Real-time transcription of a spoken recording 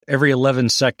every 11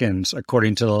 seconds,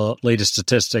 according to the latest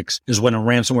statistics, is when a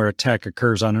ransomware attack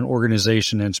occurs on an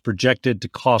organization, and it's projected to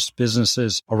cost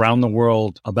businesses around the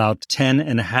world about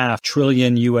 $10.5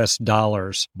 trillion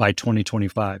by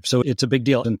 2025. So it's a big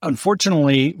deal. And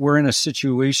unfortunately, we're in a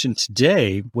situation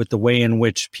today with the way in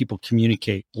which people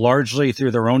communicate, largely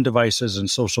through their own devices and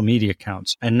social media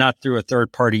accounts, and not through a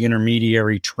third-party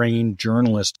intermediary trained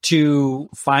journalist to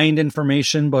find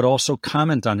information, but also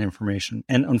comment on information.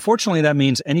 And unfortunately, that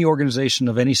means any organization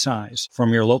of any size,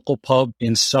 from your local pub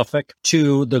in Suffolk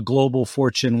to the global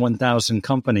Fortune 1000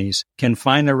 companies, can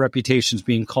find their reputations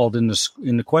being called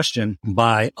into question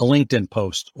by a LinkedIn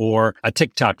post or a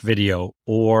TikTok video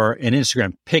or an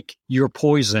Instagram. Pick your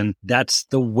poison. That's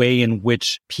the way in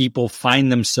which people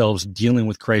find themselves dealing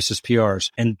with crisis PRs.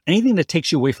 And anything that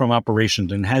takes you away from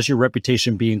operations and has your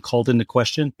reputation being called into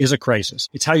question is a crisis.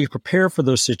 It's how you prepare for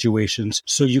those situations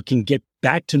so you can get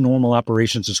back to normal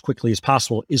operations as quickly as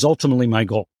possible is ultimately my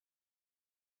goal.